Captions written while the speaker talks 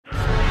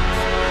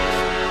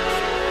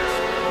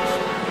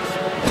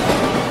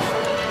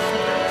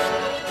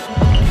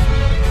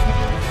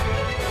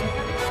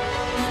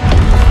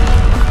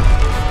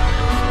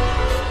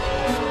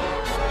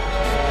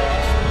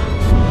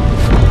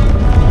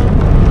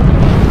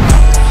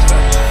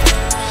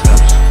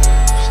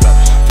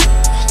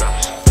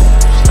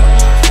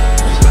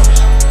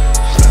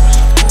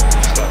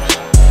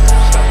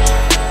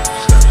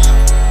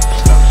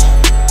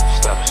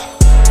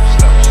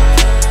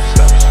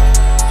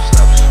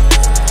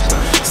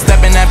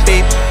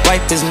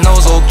his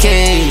nose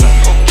okay.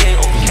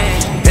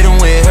 Hit him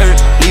where it hurt,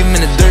 leave him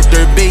in the dirt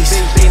base.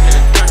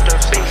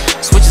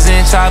 Switches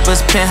in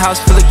choppers, penthouse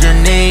full of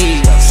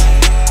grenades.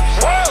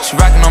 She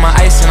rockin' on my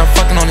ice and I'm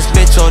fucking on this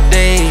bitch all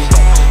day.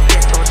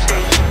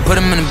 Put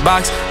him in the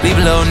box, leave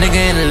a little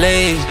nigga in the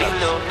leg.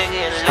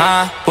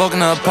 Walk in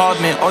the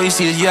apartment, all you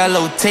see is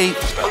yellow tape.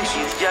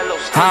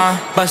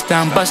 Bust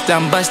down,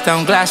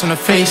 glass on the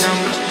face.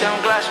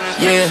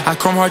 Yeah, I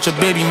chrome heart your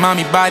baby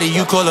mommy body,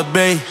 you call her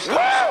bae.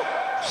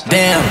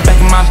 Damn, back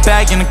in my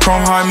bag in the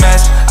chrome hard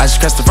mess. I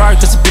just crashed the Ferrari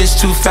cause the bitch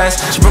too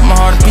fast. She broke my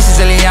heart in pieces,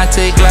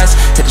 Eliante glass.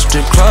 Hit the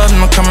strip club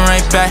and I'm coming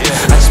right back.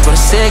 I just bought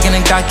a cig and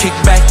then got kicked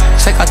back.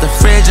 Check out the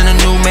fridge and a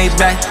new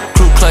Maybach.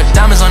 Crew clutch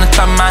diamonds on the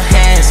top of my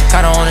hands.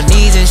 Got her on her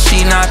knees and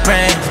she not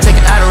praying.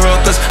 Taking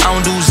Adderall cause I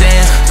don't do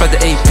Zans. Fuck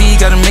the AP,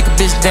 gotta make a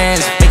bitch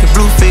dance. Making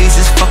blue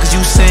faces, fuck as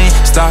you saying.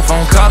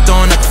 Styrofoam cop,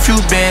 throwing up a few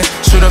bands.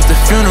 Shoot up the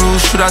funeral,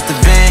 shoot out the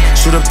van.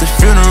 Shoot up the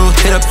funeral,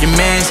 hit up your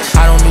mans.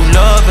 I don't do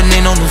love and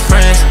ain't no new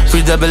friends.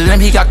 Free double M,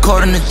 he got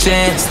caught in the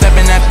jam. Step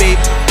in that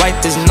babe, wipe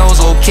his nose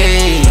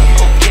okay.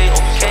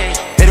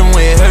 Hit him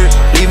where it hurt,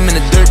 leave him in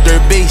the dirt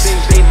base.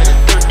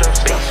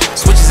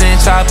 Switches in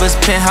choppers,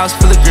 penthouse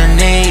full of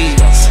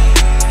grenades.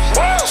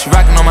 She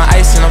rockin' on my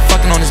ice and I'm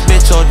fucking on this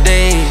bitch all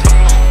day.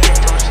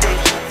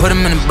 Put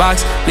him in the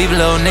box, leave a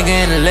little nigga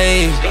in the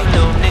leg.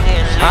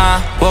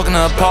 Walk in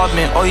the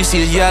apartment, all you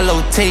see is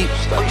yellow tape.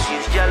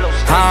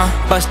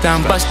 Bust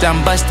down,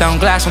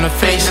 glass on the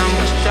face.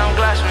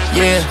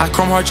 Yeah, I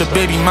chrome heart your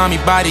baby mommy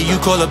body, you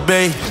call her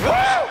bae.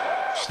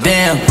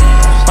 Damn,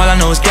 all I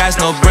know is gas,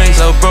 no brakes.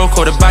 Little bro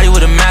caught a body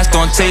with a mask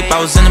on tape.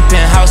 I was in the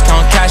penthouse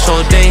counting cash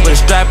all day. With a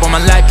strap on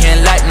my lap,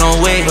 can't light no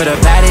way. With a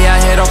baddie, I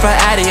hit off her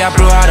addy. I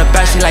blew out her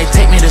back, she like,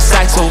 take me to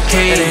Saks,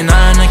 okay. It ain't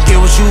nothing to get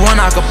what you want,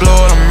 I could blow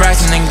all them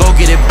racks and then go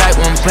get it back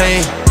one play.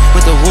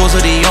 With the wolves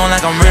hoodie on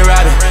like I'm rear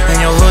riding. And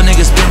your hood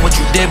nigga spin what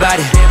you did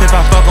about it. If I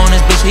fuck on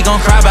this bitch, he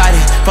gon' cry about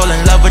it. Fall in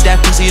love with that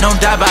pussy, don't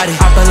die about it.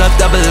 I pull up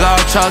double R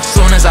truck,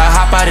 soon as I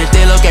hop out it.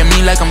 They look at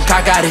me like I'm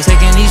cock-eyed.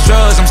 Taking these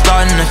drugs, I'm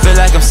starting to feel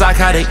like I'm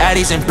psychotic.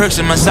 Addies and perks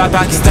in my side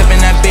pocket. Step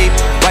in that babe,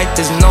 wipe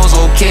his nose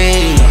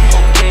okay.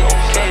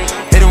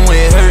 Hit him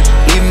where it hurt,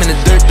 leave him in the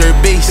dirt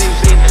base.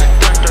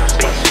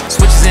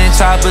 Switches in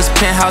choppers,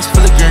 penthouse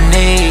full of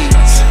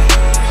grenades.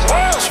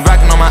 She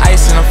rockin' on my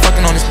ice and I'm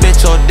fucking on this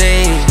bitch all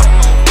day.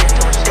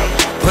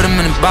 Put him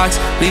in the box,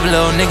 leave a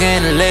little nigga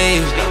in the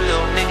leg.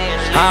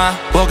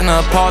 Walk in the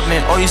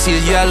apartment, all you see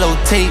is yellow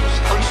tape.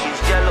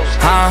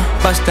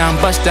 Bust down,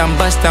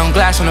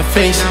 glass on the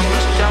face.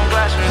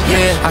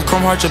 Yeah, I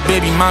chrome heart your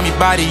baby mommy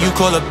body, you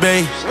call her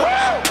bae.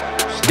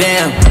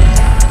 Damn.